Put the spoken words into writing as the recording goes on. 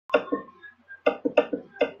Good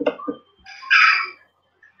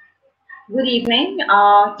evening.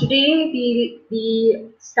 Today we'll be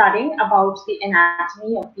studying about the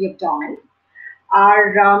anatomy of the abdomen.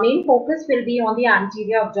 Our main focus will be on the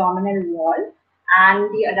anterior abdominal wall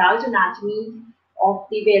and the adult anatomy of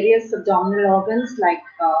the various abdominal organs like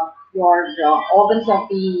your organs of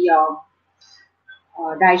the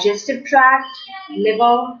digestive tract,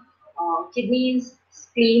 liver, kidneys,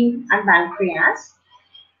 spleen and pancreas.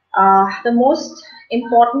 The most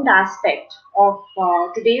important aspect of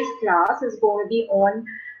today's class is going to be on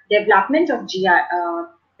development of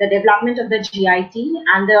the development of the GIT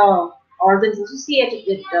and the organs associated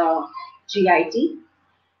with the GIT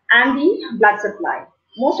and the blood supply.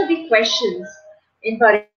 Most of the questions in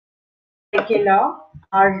particular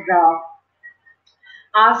are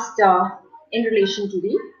asked in relation to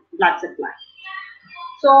the blood supply.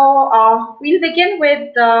 So we'll begin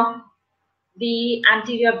with the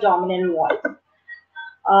anterior abdominal wall.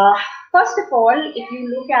 First of all, if you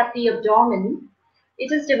look at the abdomen,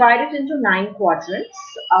 it is divided into 9 quadrants.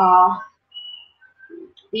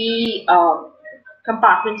 The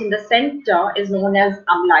compartment in the center is known as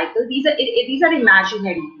umbilical. These are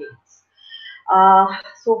imaginary planes.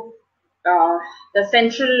 The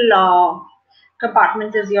central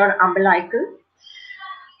compartment is your umbilical.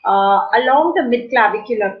 Along the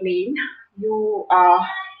mid-clavicular plane, you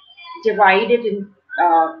divide it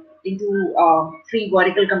into 3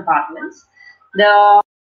 vertical compartments. The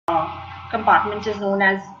compartment is known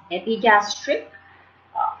as epigastric.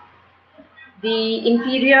 The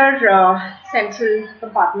inferior central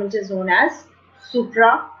compartment is known as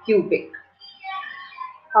suprapubic.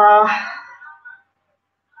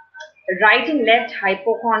 Right and left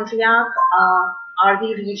hypochondriac are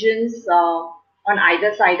the regions on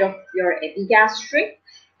either side of your epigastric,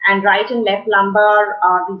 and right and left lumbar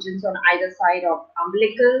are regions on either side of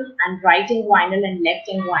umbilical, and right inguinal and left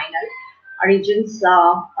inguinal are regions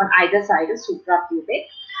on either side of suprapubic.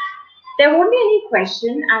 There won't be any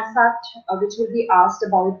question as such which will be asked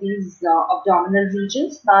about these abdominal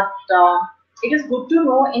regions, but it is good to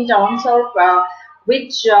know in terms of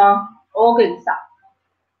which organs are.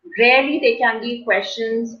 Rarely there can be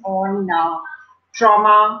questions on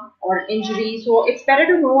trauma or injury, so it's better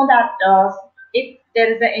to know that if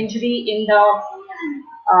there is an injury in the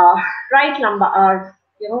right lumbar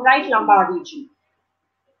region,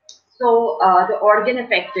 so the organ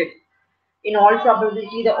affected, in all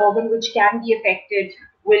probability the organ which can be affected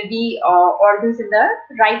will be organs in the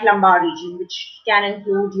right lumbar region, which can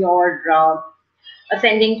include your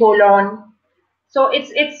ascending colon. So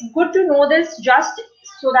it's good to know this just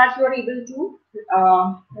so that you are able to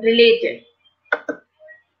relate it.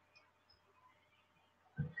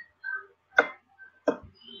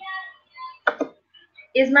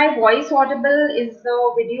 Is my voice audible? Is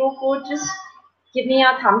the video good? Just give me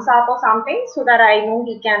a thumbs up or something so that I know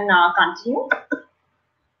we can continue.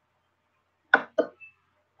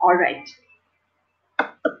 All right.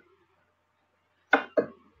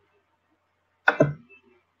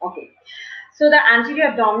 Okay. So the anterior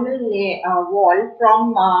abdominal wall,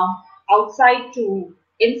 from outside to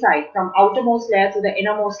inside, from outermost layer to the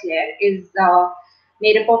innermost layer, is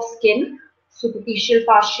made up of skin, superficial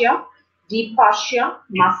fascia, deep fascia,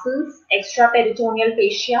 muscles, extraperitoneal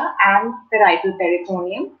fascia, and parietal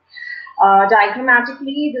peritoneum.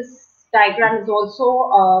 Diagrammatically, this diagram is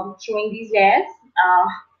also showing these layers.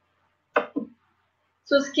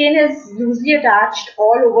 So skin is loosely attached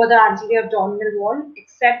all over the anterior abdominal wall,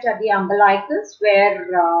 except at the umbilicus, where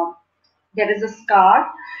there is a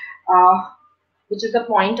scar, which is the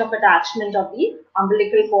point of attachment of the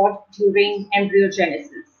umbilical cord during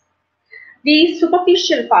embryogenesis. The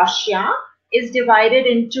superficial fascia is divided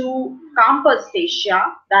into Camper's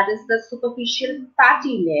fascia, that is the superficial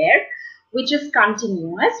fatty layer, which is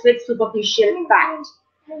continuous with superficial fat.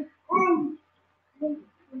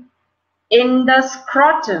 In the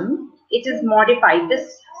scrotum, it is modified.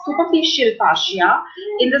 This superficial fascia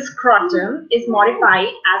in the scrotum is modified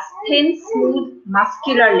as thin, smooth,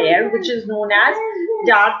 muscular layer, which is known as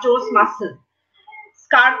Darto's muscle.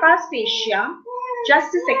 Scarpa's fascia,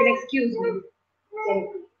 just a second, excuse me.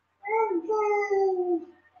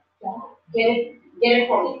 Get it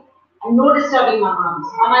for me. And no disturbing my arms.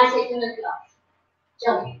 Am I sitting in the class?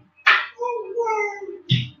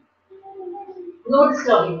 No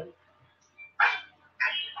disturbing.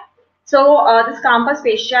 So this Camper's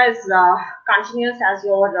fascia is continuous as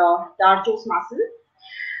your Darto's muscle.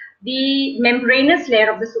 The membranous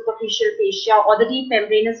layer of the superficial fascia, or the deep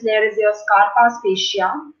membranous layer, is your Scarpa's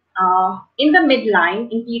fascia. In the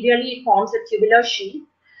midline, inferiorly, it forms a tubular sheath.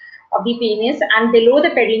 of the penis, and below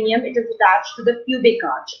the perineum it is attached to the pubic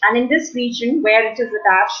arch. And in this region where it is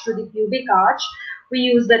attached to the pubic arch, we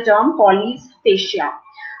use the term Colles fascia.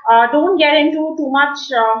 Don't get into too much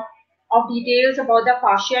of details about the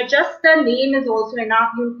fascia. Just the name is also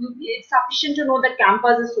enough. It's sufficient to know that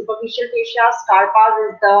campus is superficial fascia, scarpa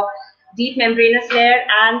is the deep membranous layer,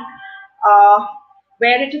 and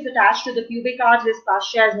where it is attached to the pubic arch, this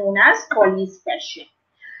fascia is known as Colles fascia.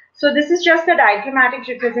 So this is just a diagrammatic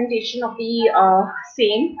representation of the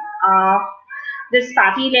same. This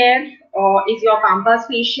fatty layer is your campus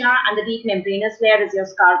fascia, and the deep membranous layer is your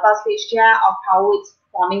scarpa fascia, of how it's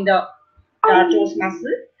forming the toes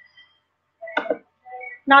muscle.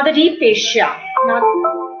 Now the deep fascia. Now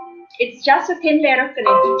it's just a thin layer of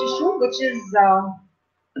connective tissue which is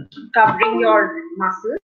covering your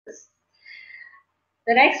muscles.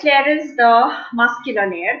 The next layer is the muscular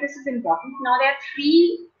layer. This is important. Now there are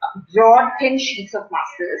three broad thin sheets of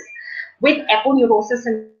muscles with aponeurosis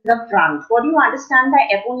in the front. What do you understand by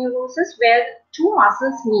aponeurosis? Where two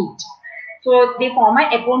muscles meet. So they form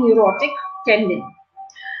an aponeurotic tendon.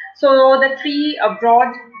 So the three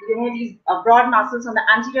broad, these broad muscles on the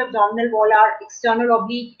anterior abdominal wall are external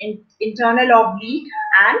oblique, internal oblique,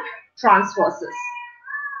 and transversus.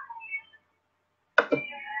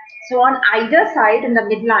 So on either side in the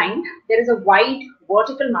midline, there is a wide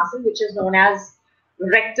vertical muscle which is known as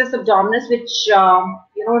rectus abdominis, which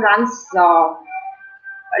runs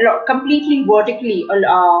completely vertically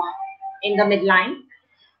in the midline.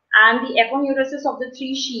 And the aponeurosis of the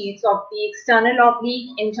three sheets of the external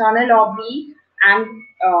oblique, internal oblique, and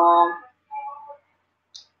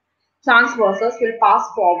transversus will pass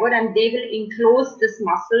forward, and they will enclose this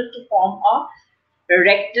muscle to form a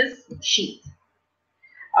rectus sheath.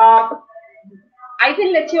 I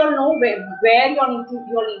will let you all know where you all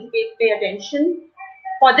need to pay attention.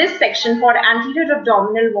 For this section, for anterior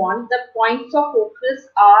abdominal wall, the points of focus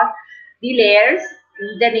are the layers,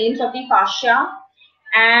 the names of the fascia,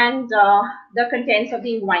 and the contents of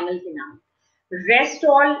the inguinal canal. Rest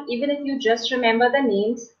all, even if you just remember the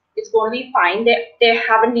names, it's going to be fine. There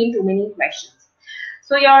haven't been too many questions.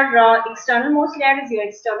 So your external-most layer is your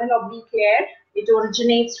external oblique layer. It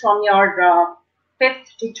originates from your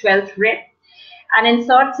 5th to 12th rib and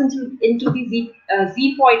inserts into the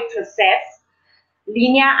xiphoid process,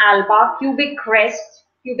 linea alba, pubic crest,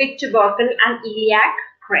 pubic tubercle, and iliac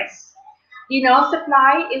crest. The nerve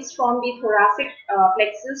supply is from the thoracic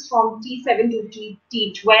plexus from T7 to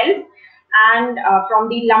T12, and from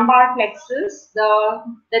the lumbar plexus, the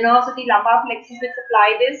nerves of the lumbar plexus which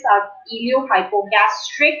supply this are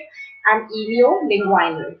iliohypogastric and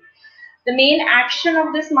iliolinguinal. The main action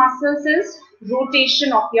of this muscles is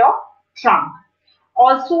rotation of your trunk.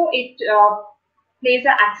 Also, it plays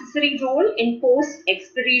an accessory role in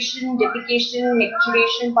post-expiration, defecation,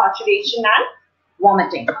 micturition, parturition, and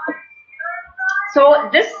vomiting. So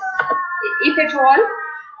this, if at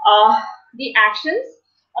all, the actions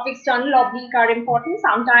of external oblique are important.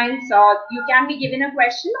 Sometimes you can be given a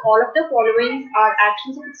question. All of the following are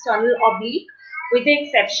actions of external oblique with the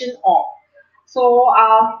exception of. So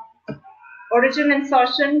origin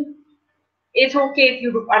insertion is okay if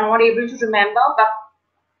you are not able to remember, but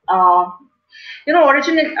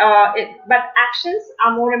origin but actions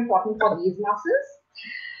are more important for these muscles.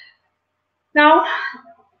 Now,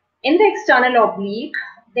 in the external oblique,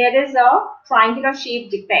 there is a triangular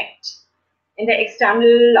shaped defect in the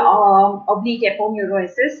external oblique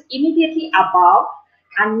aponeurosis immediately above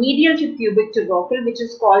and medial to pubic tubercle, which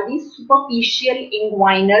is called the superficial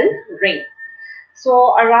inguinal ring.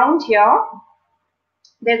 So around here,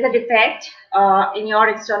 there's a defect in your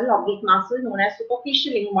external oblique muscle known as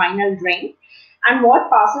superficial inguinal ring. And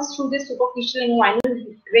what passes through this superficial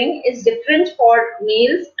inguinal ring is different for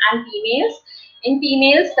males and females. In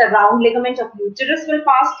females, the round ligament of uterus will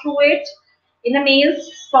pass through it. In the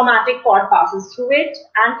males, spermatic cord passes through it,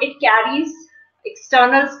 and it carries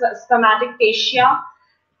external spermatic fascia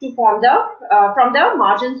to form the from the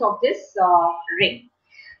margins of this ring.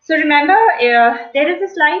 So remember, there is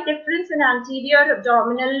a slight difference in anterior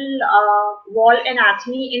abdominal wall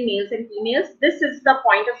anatomy in males and females. This is the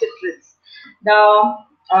point of difference. The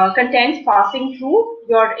content passing through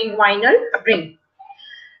your inguinal ring.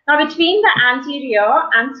 Now, between the anterior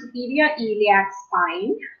and superior iliac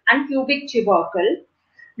spine and pubic tubercle,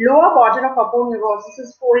 lower border of aponeurosis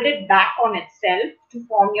is folded back on itself to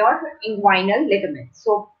form your inguinal ligament.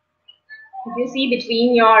 So, if you see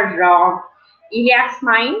between your iliac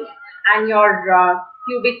spine and your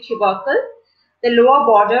pubic tubercle, the lower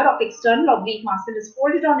border of external oblique muscle is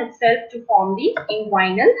folded on itself to form the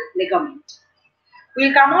inguinal ligament.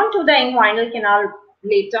 We'll come on to the inguinal canal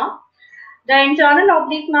later. The internal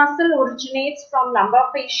oblique muscle originates from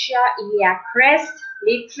lumbar fascia, iliac crest,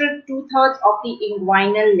 lateral 2/3 of the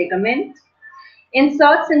inguinal ligament,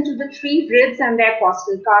 inserts into the three ribs and their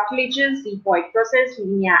costal cartilages, depoid process,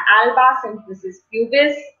 linea alba, symphysis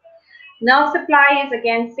pubis. Nerve supply is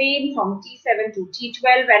again same from T7 to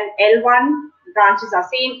T12, and L1 branches are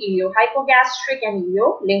same, iliohypogastric and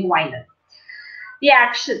iliolinguinal. The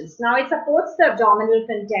actions. Now it supports the abdominal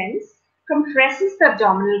contents, compresses the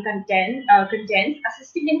abdominal contents,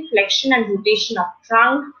 assisting in flexion and rotation of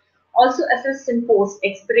trunk, also assists in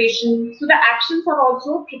post-expiration. So the actions are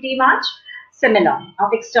also pretty much similar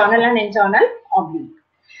of external and internal oblique.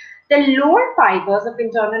 The lower fibers of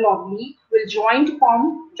internal oblique will join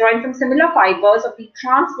from similar fibers of the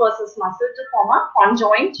transversus muscle to form a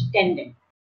conjoint tendon.